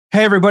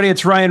Hey, everybody,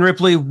 it's Ryan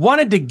Ripley.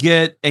 Wanted to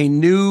get a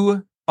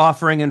new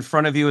offering in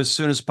front of you as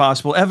soon as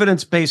possible,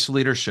 evidence-based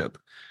leadership.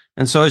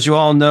 And so, as you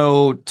all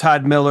know,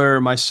 Todd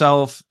Miller,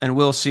 myself, and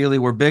Will Seeley,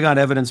 we're big on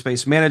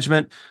evidence-based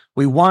management.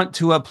 We want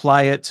to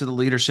apply it to the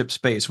leadership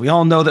space. We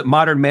all know that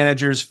modern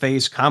managers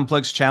face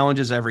complex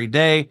challenges every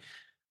day.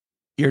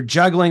 You're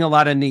juggling a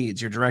lot of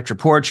needs, your direct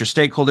reports, your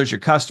stakeholders, your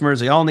customers,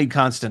 they all need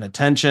constant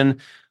attention.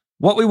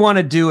 What we want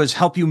to do is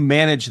help you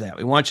manage that.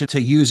 We want you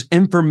to use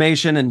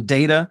information and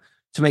data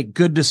to make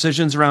good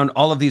decisions around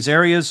all of these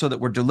areas so that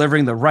we're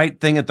delivering the right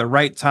thing at the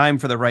right time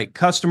for the right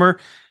customer.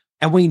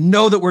 And we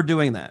know that we're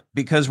doing that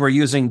because we're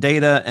using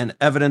data and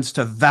evidence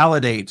to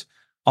validate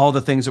all the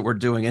things that we're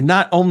doing. And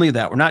not only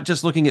that, we're not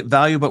just looking at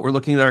value, but we're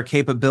looking at our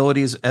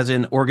capabilities as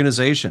an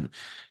organization.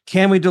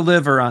 Can we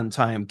deliver on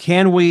time?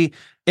 Can we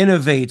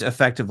innovate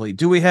effectively?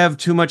 Do we have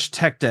too much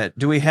tech debt?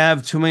 Do we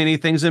have too many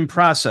things in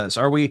process?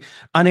 Are we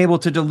unable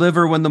to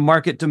deliver when the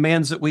market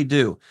demands that we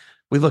do?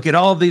 We look at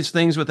all of these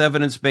things with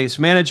evidence-based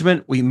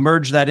management. We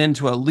merge that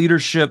into a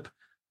leadership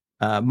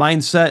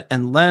mindset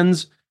and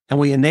lens, and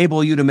we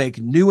enable you to make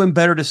new and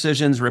better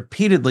decisions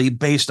repeatedly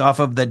based off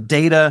of the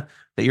data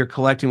that you're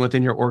collecting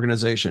within your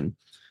organization.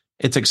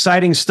 It's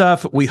exciting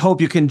stuff. We hope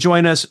you can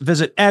join us.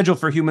 Visit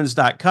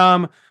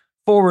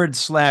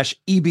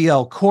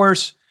agileforhumans.com/EBL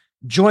course.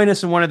 Join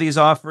us in one of these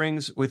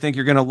offerings. We think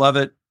you're going to love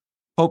it.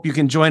 Hope you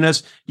can join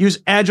us. Use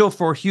Agile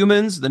for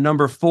Humans, the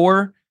number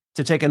 4,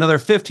 to take another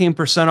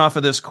 15% off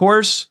of this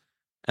course.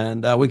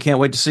 And we can't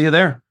wait to see you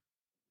there.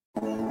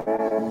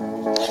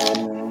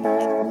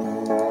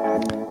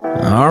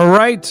 All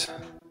right.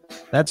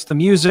 That's the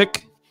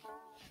music.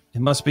 It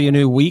must be a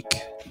new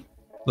week.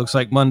 Looks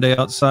like Monday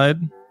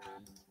outside.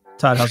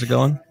 Todd, how's it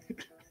going?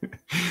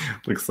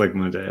 Looks like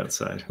Monday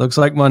outside. Looks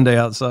like Monday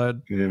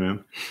outside. You know.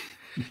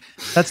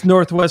 That's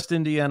Northwest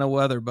Indiana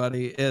weather,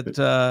 buddy. It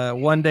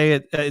one day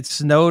it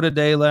snowed a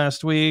day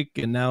last week,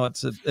 and now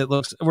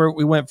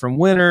we went from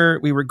winter,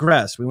 we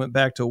regressed. We went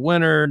back to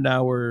winter.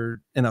 Now we're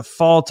in a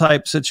fall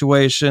type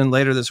situation.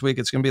 Later this week,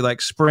 it's going to be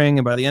like spring,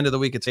 and by the end of the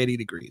week, it's 80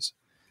 degrees.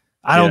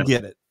 I don't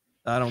get it.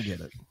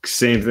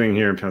 Same thing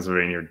here in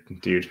Pennsylvania,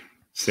 dude.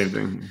 Same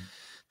thing.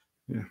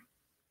 Yeah.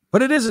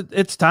 But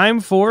it's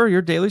time for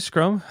your daily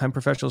Scrum. I'm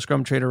professional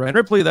Scrum trainer Ryan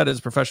Ripley. That is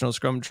professional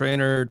Scrum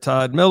trainer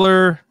Todd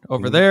Miller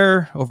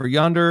over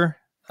yonder.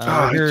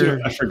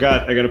 I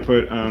forgot. I got to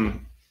put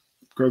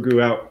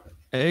Grogu out.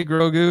 Hey,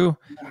 Grogu.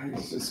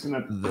 He's just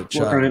going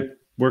to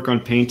work on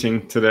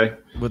painting today.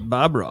 With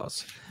Bob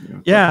Ross.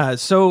 Yeah.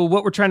 So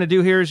what we're trying to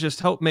do here is just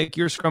help make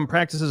your Scrum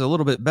practices a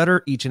little bit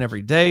better each and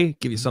every day,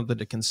 give you something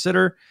to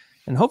consider.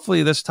 And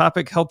hopefully this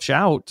topic helps you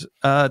out.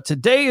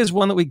 Today is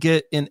one that we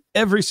get in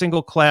every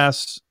single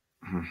class.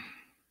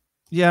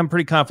 Yeah, I'm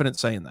pretty confident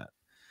saying that.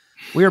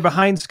 We are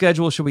behind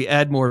schedule. Should we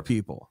add more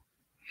people?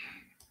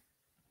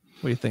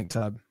 What do you think,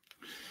 Todd?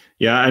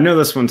 Yeah, I know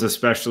this one's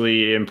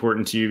especially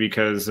important to you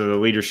because of the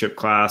leadership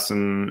class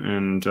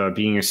and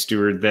being a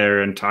steward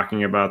there and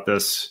talking about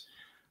this.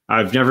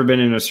 I've never been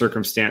in a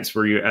circumstance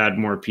where you add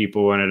more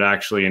people and it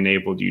actually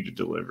enabled you to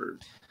deliver.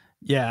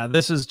 Yeah,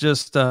 this is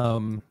just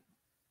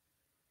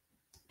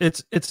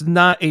it's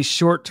not a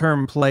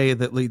short-term play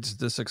that leads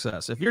to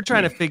success. If you're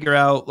trying to figure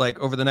out, like,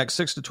 over the next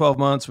 6 to 12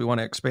 months, we want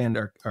to expand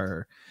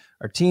our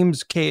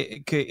team's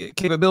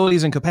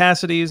capabilities and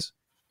capacities.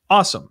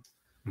 Awesome.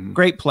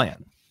 Great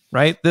plan,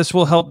 right? This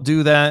will help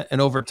do that.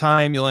 And over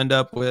time, you'll end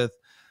up with,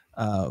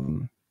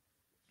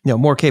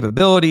 more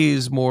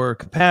capabilities, more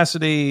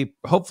capacity,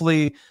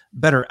 hopefully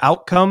better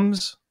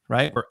outcomes,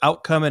 right? We're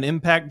outcome and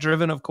impact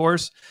driven, of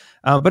course.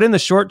 But in the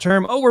short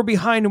term, we're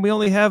behind and we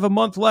only have a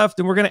month left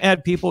and we're going to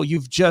add people.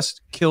 You've just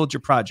killed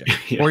your project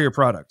or your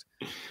product.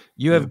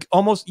 You have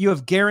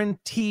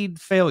guaranteed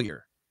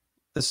failure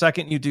the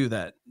second you do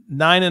that.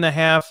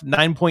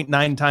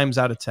 9.9 times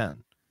out of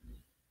 10.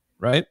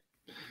 Right?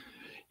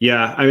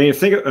 Yeah. I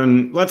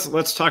mean,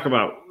 let's talk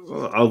about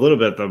a little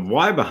bit the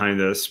why behind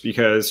this,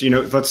 because,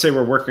 let's say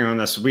we're working on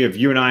this.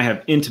 You and I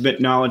have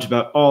intimate knowledge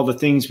about all the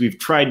things we've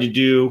tried to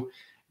do.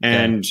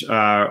 And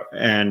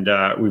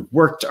we've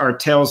worked our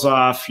tails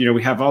off.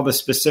 We have all the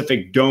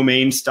specific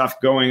domain stuff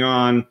going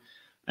on,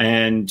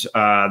 and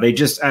they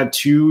just add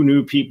 2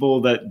 new people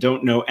that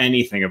don't know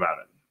anything about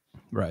it.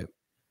 Right.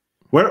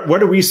 What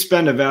do we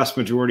spend a vast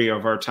majority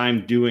of our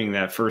time doing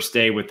that first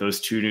day with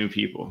those 2 new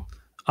people?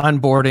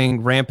 Onboarding,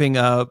 ramping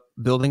up,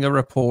 building a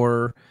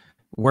rapport,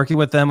 working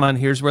with them on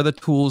here's where the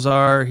tools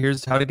are,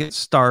 here's how to get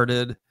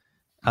started.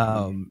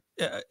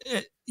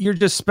 You're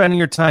just spending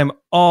your time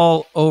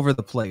all over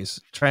the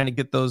place trying to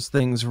get those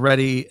things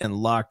ready and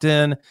locked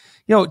in.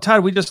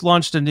 Todd, we just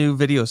launched a new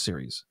video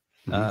series,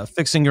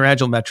 Fixing Your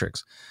Agile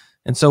Metrics.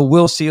 And so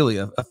Will Seeley,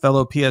 a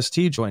fellow PST,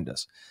 joined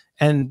us.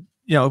 And,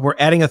 we're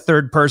adding a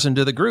third person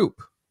to the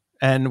group.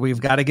 And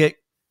we've got to get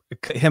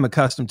him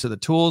accustomed to the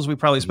tools. We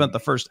probably spent the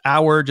first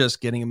hour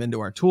just getting him into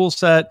our tool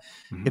set,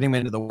 getting him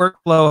into the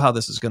workflow, how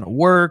this is going to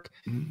work,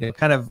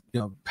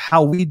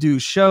 how we do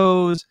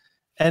shows.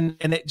 And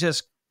it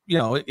just,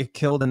 it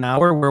killed an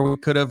hour where we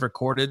could have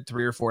recorded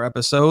 3 or 4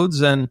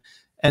 episodes and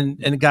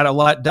and got a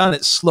lot done.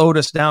 It slowed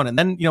us down. And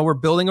then, we're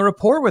building a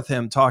rapport with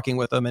him, talking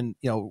with him, and,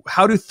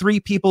 how do 3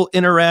 people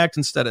interact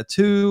instead of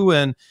 2?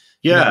 And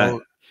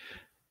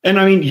and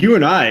I mean, you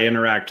and I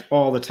interact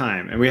all the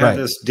time, and we have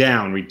this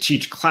down. We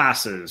teach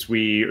classes,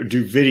 we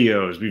do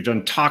videos, we've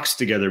done talks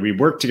together, we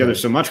work together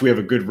so much, we have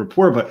a good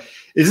rapport. But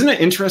isn't it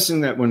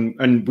interesting that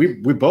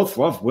we both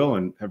love Will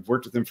and have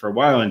worked with him for a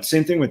while, and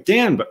same thing with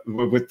Dan, but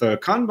with the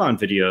Kanban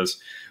videos.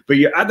 But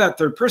you add that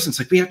third person, it's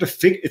like we have to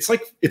figure.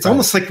 It's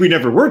almost like we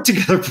never worked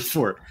together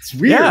before. It's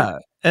weird. Yeah,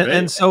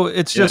 and so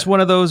it's just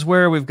one of those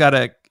where you got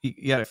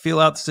to feel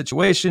out the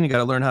situation. You got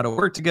to learn how to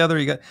work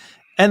together.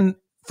 And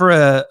for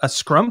a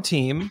Scrum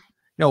team,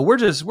 we're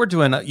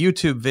doing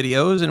YouTube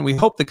videos, and we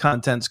hope the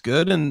content's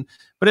good,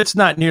 but it's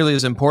not nearly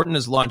as important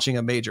as launching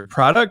a major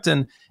product.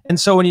 And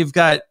so when you've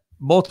got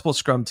multiple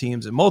Scrum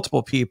teams and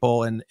multiple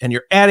people, and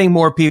you're adding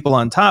more people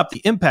on top,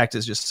 the impact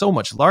is just so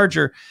much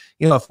larger.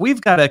 If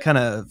we've got a kind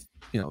of,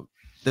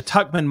 the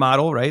Tuckman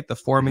model, right? The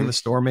forming, the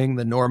storming,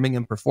 the norming,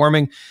 and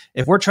performing.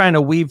 If we're trying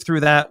to weave through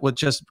that with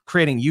just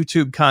creating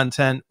YouTube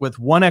content with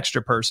one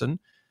extra person,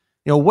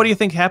 what do you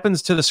think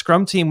happens to the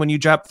Scrum team when you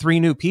drop 3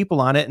 new people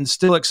on it and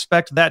still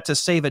expect that to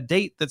save a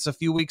date that's a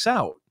few weeks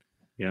out?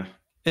 Yeah.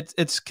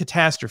 It's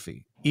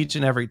catastrophe each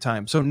and every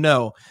time. So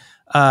no,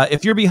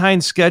 if you're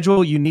behind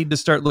schedule, you need to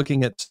start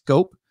looking at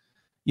scope.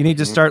 You need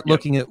to start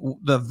looking at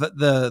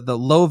the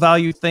low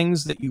value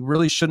things that you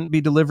really shouldn't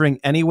be delivering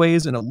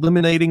anyways, and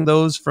eliminating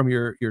those from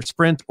your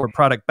sprint or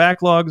product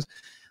backlogs.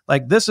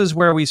 Like, this is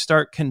where we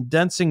start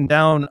condensing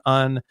down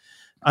on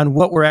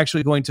what we're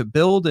actually going to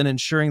build, and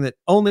ensuring that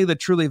only the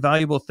truly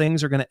valuable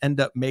things are going to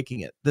end up making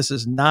it. This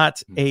is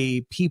not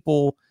a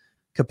people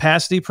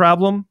capacity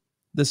problem.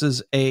 This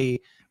is a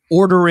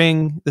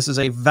ordering. This is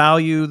a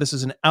value. This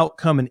is an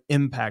outcome and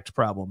impact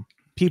problem.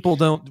 People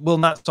will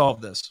not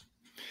solve this.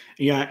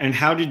 Yeah. And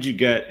how did you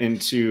get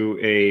into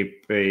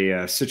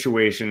a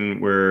situation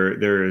where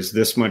there is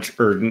this much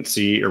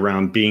urgency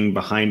around being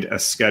behind a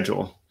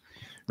schedule,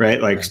 right?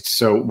 Like,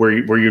 so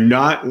were you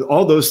not,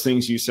 all those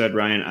things you said,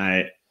 Ryan,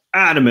 I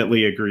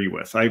adamantly agree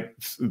with. I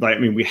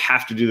mean, we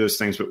have to do those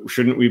things, but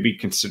shouldn't we be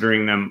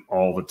considering them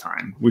all the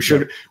time? We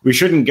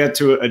shouldn't get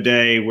to a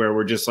day where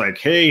we're just like,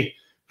 hey,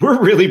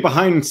 we're really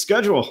behind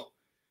schedule.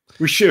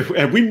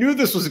 We knew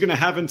this was going to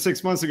happen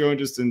 6 months ago and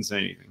just didn't say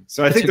anything.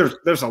 So I think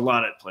there's a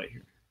lot at play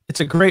here. It's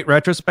a great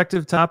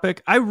retrospective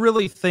topic. I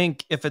really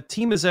think if a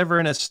team is ever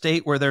in a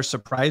state where they're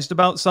surprised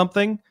about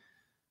something,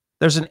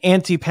 there's an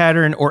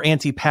anti-pattern or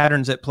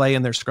anti-patterns at play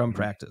in their Scrum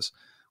practice.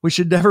 We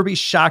should never be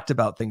shocked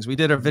about things. We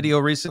did a video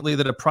recently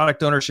that a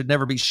product owner should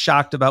never be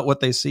shocked about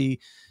what they see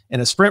in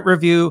a sprint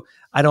review.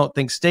 I don't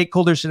think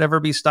stakeholders should ever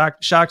be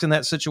shocked in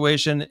that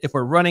situation. If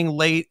we're running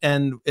late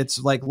and it's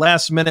like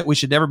last minute, we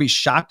should never be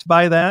shocked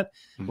by that.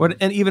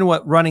 And even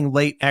what running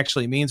late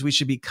actually means, we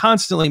should be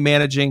constantly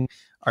managing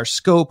our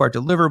scope, our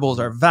deliverables,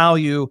 our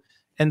value.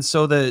 And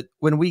so that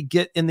when we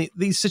get in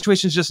these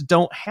situations just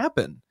don't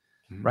happen,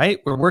 right?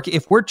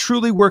 If we're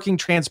truly working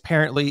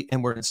transparently,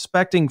 and we're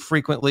inspecting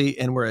frequently,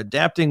 and we're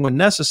adapting when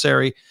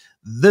necessary,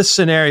 this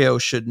scenario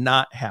should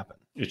not happen.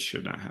 It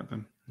should not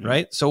happen.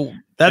 Right? So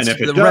that's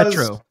the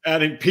retro.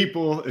 Adding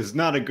people is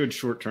not a good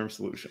short-term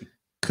solution.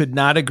 Could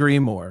not agree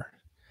more.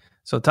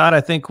 So Todd, I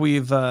think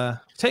we've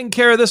taken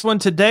care of this one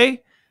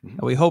today.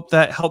 We hope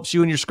that helps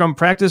you in your Scrum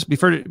practice.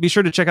 Be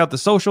sure to check out the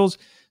socials,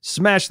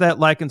 smash that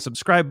like and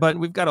subscribe button.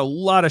 We've got a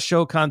lot of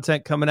show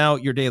content coming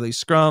out, your daily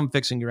Scrum,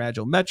 fixing your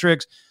Agile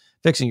metrics,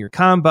 fixing your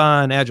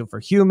Kanban, Agile for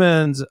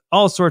Humans,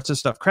 all sorts of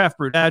stuff, Craft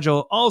Brewed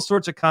Agile, all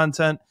sorts of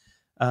content.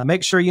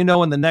 Make sure you know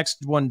when the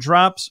next one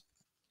drops.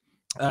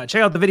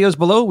 Check out the videos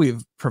below.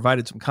 We've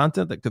provided some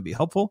content that could be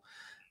helpful.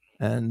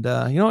 And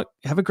you know what?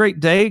 Have a great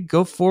day.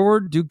 Go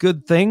forward, do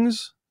good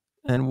things,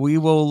 and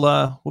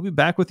we'll be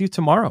back with you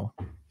tomorrow.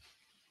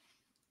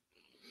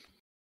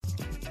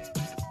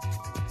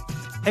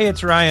 Hey,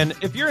 it's Ryan.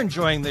 If you're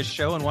enjoying this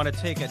show and want to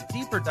take a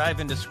deeper dive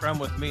into Scrum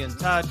with me and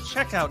Todd,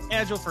 check out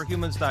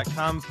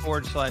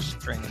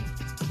agileforhumans.com/training.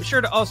 Be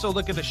sure to also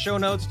look at the show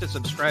notes to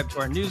subscribe to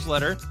our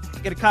newsletter,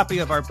 get a copy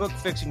of our book,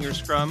 Fixing Your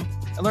Scrum,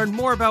 and learn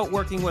more about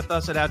working with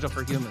us at Agile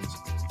for Humans.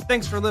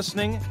 Thanks for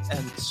listening,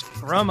 and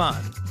Scrum on.